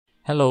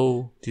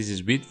Hello, this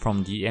is Wit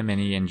from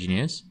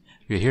TheM&Eengineers.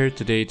 We're here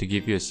today to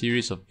give you a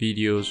series of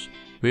videos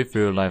with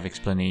real-life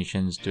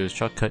explanations to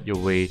shortcut your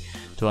way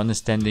to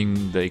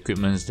understanding the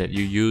equipments that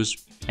you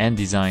use and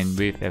design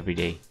with every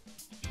day.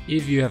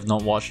 If you have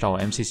not watched our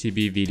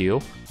MCCB video,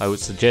 I would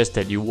suggest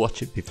that you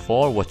watch it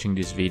before watching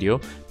this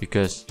video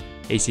because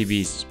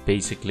ACB is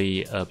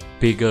basically a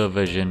bigger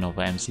version of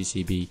an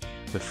MCCB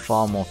with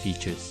far more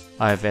features.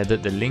 I have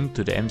added the link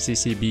to the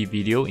MCCB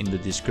video in the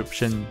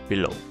description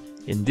below.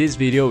 In this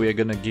video, we are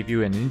going to give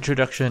you an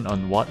introduction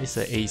on what is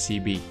an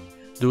ACB.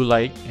 Do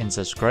like and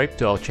subscribe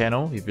to our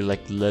channel if you'd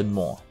like to learn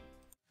more.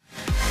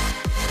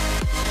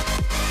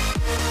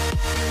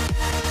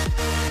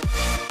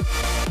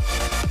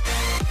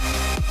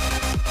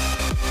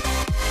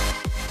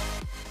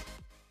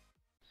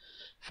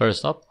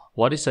 First up,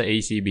 what is an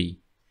ACB?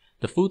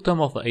 The full term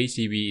of an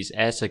ACB is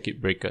air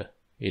circuit breaker.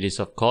 It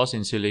is of course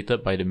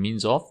insulated by the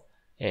means of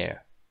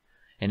air.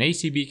 An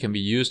ACB can be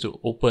used to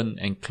open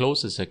and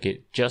close a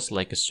circuit just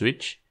like a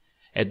switch.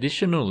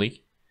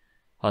 Additionally,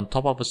 on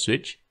top of a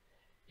switch,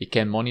 it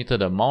can monitor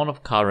the amount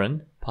of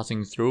current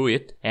passing through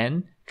it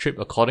and trip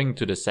according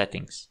to the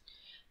settings.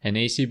 An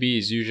ACB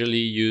is usually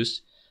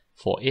used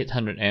for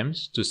 800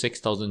 amps to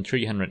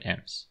 6300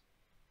 amps.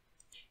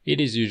 It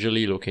is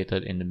usually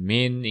located in the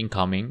main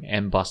incoming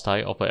and bus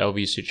tie of a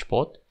LV switch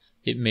port.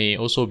 It may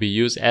also be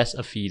used as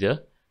a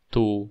feeder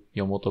to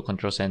your motor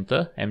control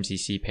center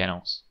MCC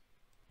panels.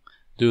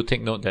 Do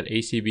take note that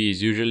ACB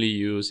is usually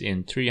used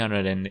in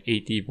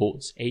 380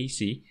 volts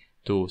AC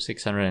to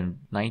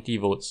 690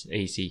 volts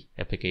AC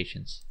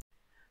applications.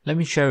 Let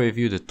me share with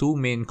you the two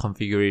main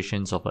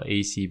configurations of an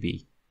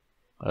ACB.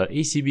 A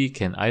ACB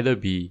can either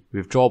be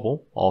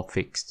withdrawable or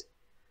fixed.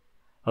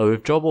 A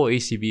withdrawable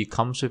ACB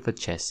comes with a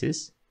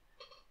chassis.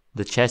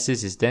 The chassis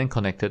is then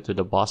connected to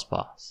the bus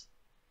bars.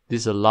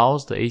 This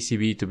allows the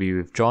ACB to be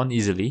withdrawn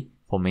easily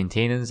for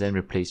maintenance and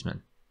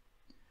replacement.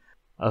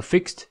 A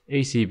fixed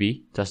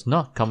ACB does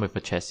not come with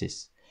a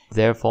chassis.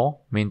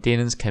 Therefore,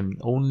 maintenance can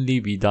only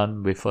be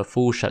done with a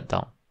full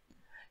shutdown.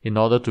 In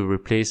order to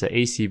replace an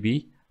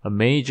ACB, a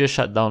major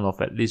shutdown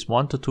of at least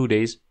 1 to 2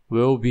 days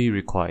will be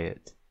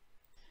required.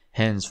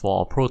 Hence, for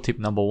our pro tip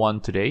number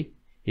 1 today,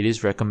 it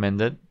is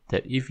recommended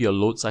that if your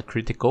loads are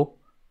critical,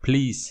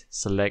 please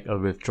select a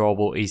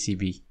withdrawable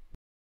ACB.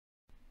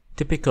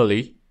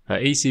 Typically,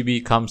 an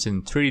ACB comes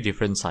in 3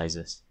 different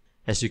sizes.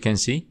 As you can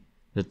see,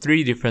 the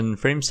 3 different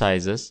frame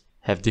sizes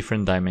have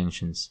different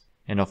dimensions.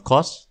 And of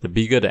course, the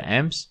bigger the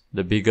amps,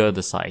 the bigger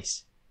the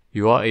size.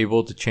 You are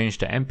able to change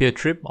the ampere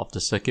trip of the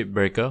circuit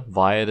breaker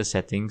via the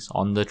settings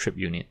on the trip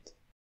unit.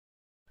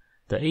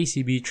 The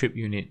ACB trip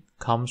unit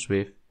comes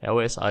with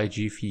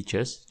LSIG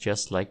features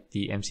just like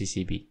the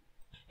MCCB.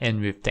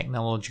 And with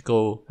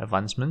technological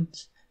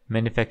advancements,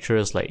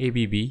 manufacturers like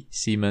ABB,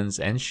 Siemens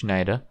and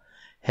Schneider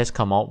has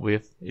come out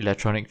with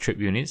electronic trip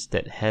units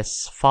that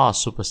has far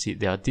superseded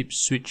their deep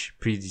switch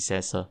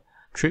predecessor.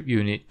 Trip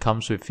unit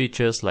comes with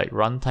features like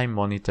runtime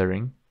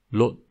monitoring,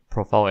 load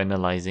profile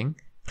analyzing,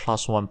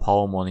 class 1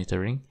 power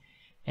monitoring,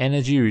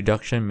 energy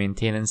reduction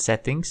maintenance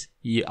settings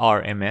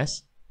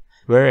ERMS.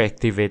 Where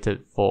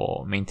activated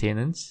for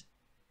maintenance,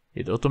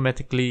 it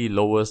automatically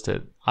lowers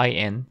the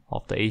IN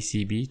of the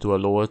ACB to a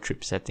lower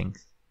trip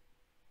settings.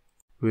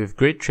 With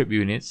great trip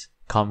units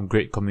come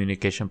great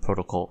communication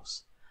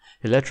protocols.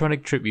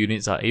 Electronic trip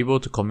units are able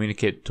to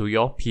communicate to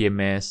your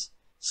PMS,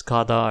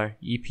 SCADA,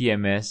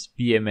 EPMS,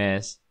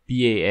 BMS,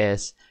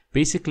 BAS,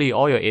 basically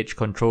all your edge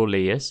control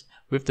layers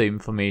with the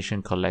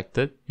information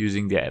collected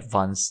using their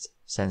advanced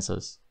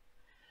sensors.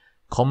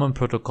 Common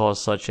protocols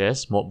such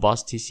as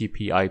Modbus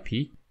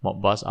TCP/IP,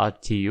 Modbus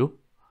RTU,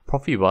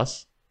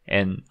 Profibus,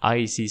 and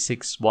IEC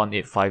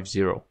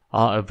 61850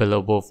 are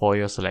available for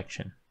your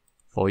selection.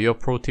 For your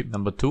pro tip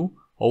number 2,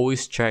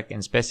 always check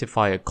and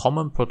specify a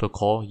common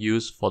protocol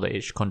used for the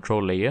edge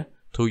control layer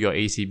to your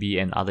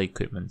ACB and other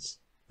equipments.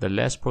 The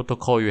less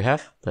protocol you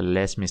have, the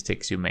less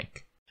mistakes you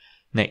make.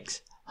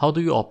 Next, how do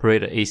you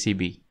operate an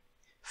ACB?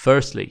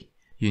 Firstly,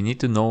 you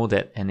need to know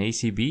that an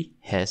ACB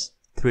has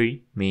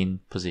 3 main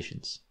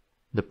positions.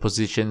 The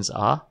positions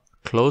are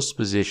closed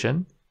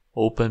position,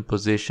 open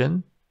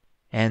position,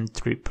 and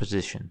trip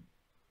position.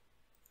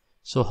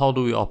 So how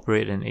do we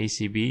operate an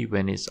ACB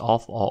when it's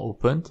off or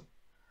opened?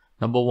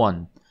 Number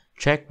 1,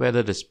 check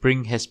whether the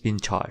spring has been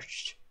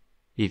charged.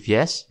 If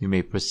yes, you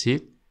may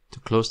proceed to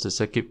close the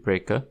circuit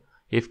breaker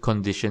if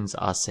conditions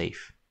are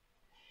safe.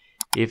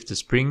 If the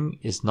spring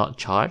is not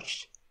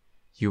charged,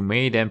 you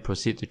may then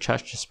proceed to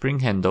charge the spring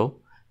handle,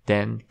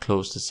 then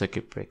close the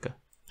circuit breaker.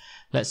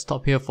 Let's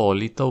stop here for a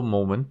little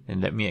moment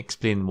and let me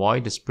explain why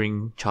the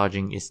spring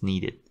charging is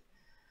needed.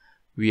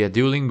 We are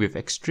dealing with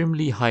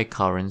extremely high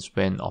currents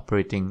when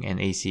operating an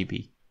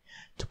ACB.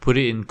 To put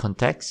it in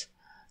context,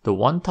 the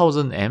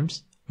 1000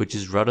 amps, which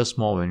is rather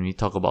small when we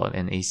talk about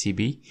an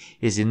ACB,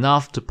 is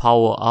enough to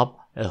power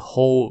up a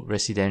whole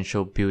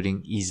residential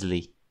building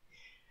easily.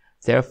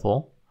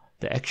 Therefore,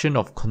 the action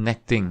of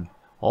connecting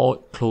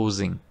or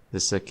closing the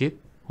circuit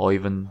or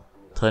even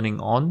turning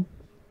on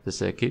the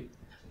circuit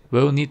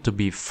will need to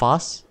be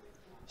fast,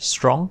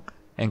 strong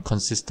and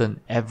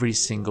consistent every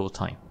single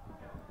time.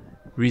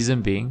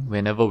 Reason being,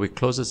 whenever we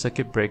close a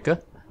circuit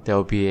breaker, there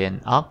will be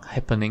an arc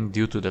happening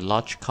due to the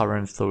large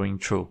current flowing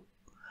through.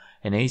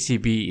 An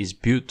ACB is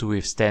built to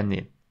withstand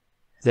it.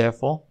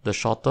 Therefore, the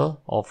shorter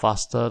or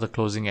faster the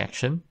closing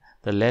action,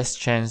 the less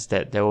chance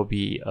that there will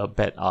be a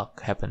bad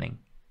arc happening.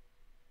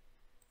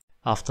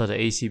 After the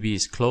ACB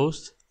is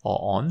closed or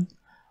on,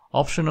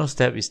 optional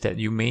step is that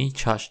you may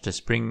charge the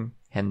spring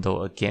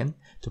handle again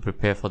to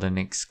prepare for the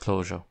next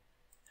closure.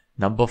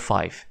 Number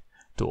 5.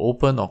 To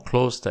open or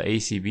close the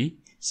ACB,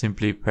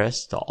 simply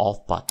press the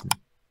off button.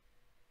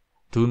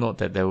 Do note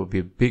that there will be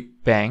a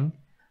big bang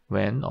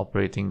when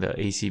operating the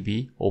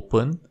ACB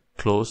open,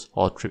 close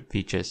or trip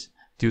features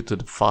due to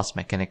the fast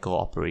mechanical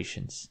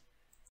operations.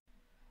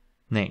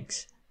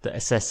 Next, the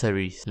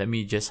accessories. Let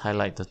me just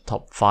highlight the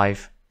top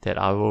 5 that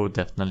I will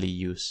definitely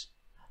use.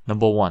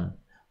 Number 1.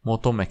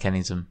 Motor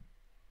mechanism.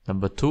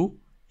 Number 2.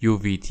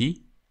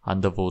 UVT,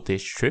 under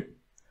voltage trip.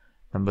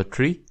 Number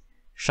 3.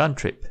 Shunt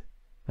trip.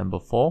 Number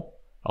 4.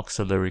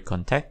 Auxiliary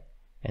contact.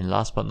 And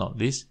last but not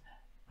least,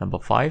 number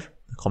 5.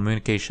 The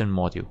communication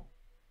module.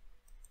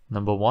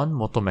 Number 1.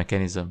 Motor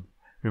mechanism.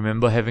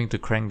 Remember having to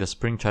crank the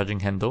spring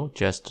charging handle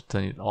just to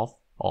turn it off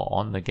or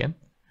on again?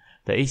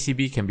 The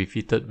ACB can be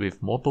fitted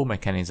with motor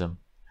mechanism.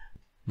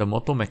 The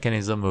motor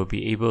mechanism will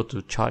be able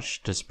to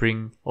charge the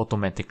spring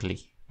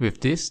automatically.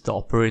 With this, the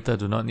operator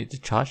do not need to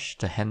charge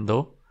the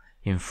handle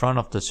in front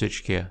of the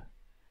switchgear.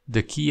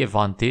 The key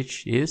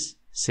advantage is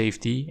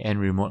safety and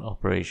remote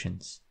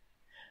operations.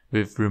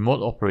 With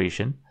remote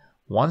operation,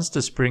 once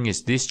the spring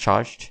is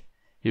discharged,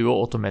 it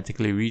will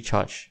automatically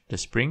recharge the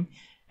spring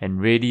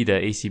and ready the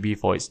ACB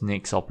for its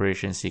next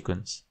operation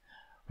sequence.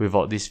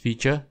 Without this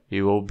feature,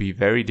 it will be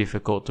very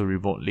difficult to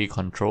remotely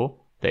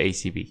control the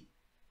ACB.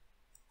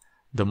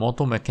 The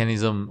motor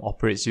mechanism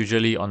operates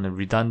usually on a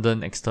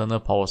redundant external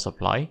power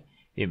supply.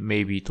 It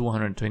may be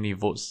 220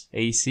 volts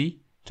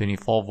AC,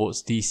 24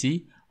 volts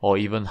DC, or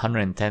even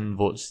 110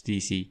 volts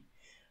DC.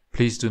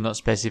 Please do not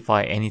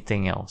specify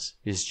anything else,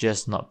 it's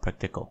just not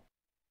practical.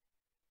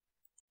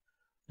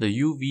 The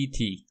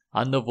UVT,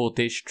 under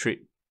voltage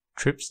trip,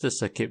 trips the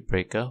circuit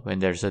breaker when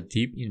there is a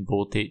dip in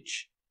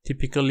voltage,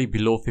 typically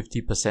below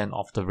 50%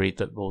 of the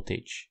rated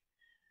voltage.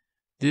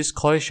 This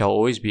coil shall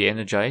always be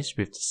energized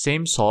with the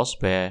same source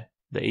where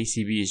the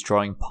ACB is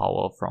drawing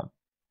power from.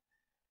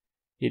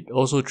 It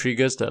also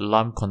triggers the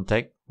alarm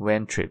contact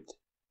when tripped.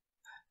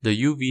 The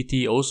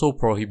UVT also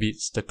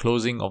prohibits the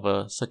closing of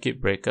a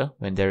circuit breaker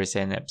when there is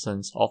an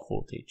absence of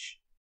voltage.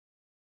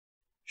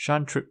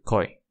 Shunt trip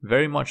coil,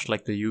 very much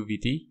like the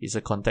UVT, is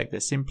a contact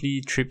that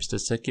simply trips the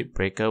circuit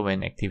breaker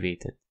when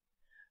activated.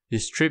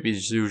 This trip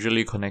is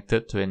usually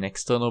connected to an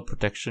external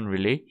protection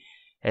relay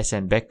as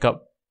an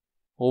backup,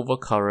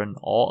 overcurrent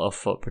or a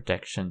fault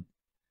protection.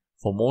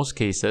 For most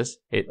cases,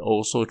 it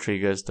also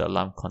triggers the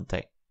alarm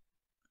contact.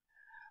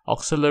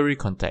 Auxiliary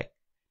contact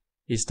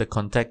is the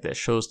contact that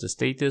shows the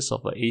status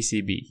of an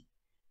ACB,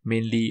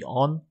 mainly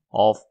on,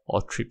 off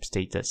or trip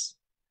status.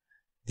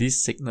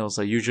 These signals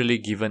are usually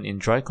given in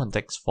dry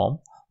contacts form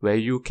where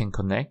you can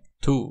connect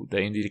to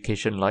the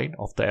indication light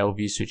of the LV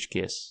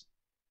switchgears.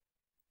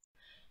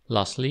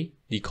 Lastly,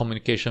 the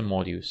communication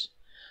modules.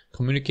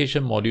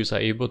 Communication modules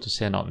are able to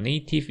send out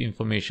native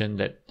information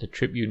that the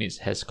trip unit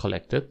has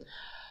collected,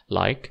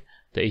 like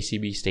the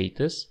ACB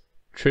status,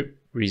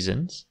 trip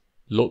reasons,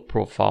 load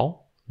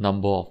profile,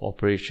 number of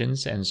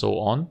operations and so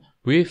on,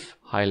 with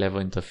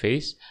high-level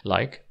interface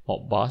like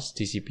Modbus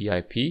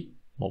TCP/IP,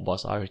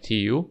 Modbus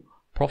RTU,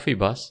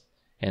 Profibus,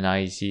 and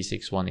IEC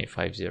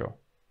 61850.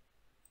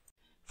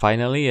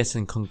 Finally, as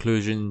in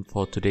conclusion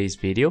for today's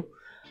video,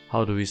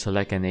 how do we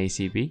select an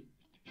ACB?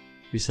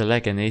 We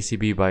select an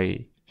ACB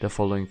by the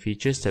following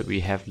features that we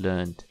have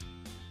learned.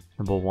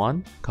 Number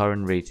 1,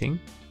 current rating.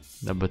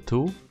 Number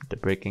 2, the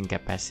breaking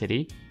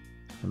capacity.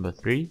 Number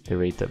 3, the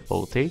rated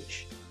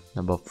voltage.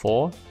 Number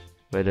 4,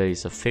 whether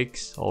it's a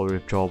fixed or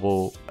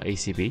withdrawable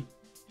ACB.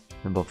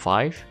 Number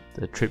 5,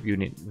 the trip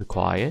unit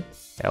required,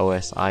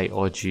 LSI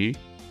or G.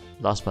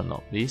 Last but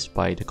not least,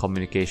 by the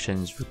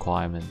communications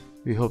requirement.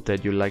 We hope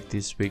that you liked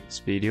this week's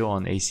video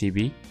on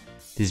ACB.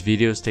 These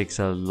videos takes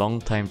a long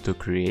time to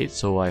create,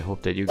 so I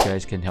hope that you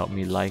guys can help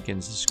me like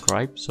and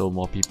subscribe so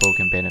more people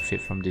can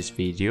benefit from this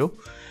video.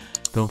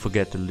 Don't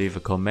forget to leave a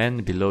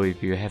comment below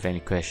if you have any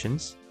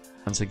questions.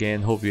 Once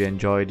again, hope you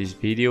enjoyed this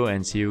video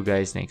and see you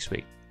guys next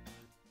week.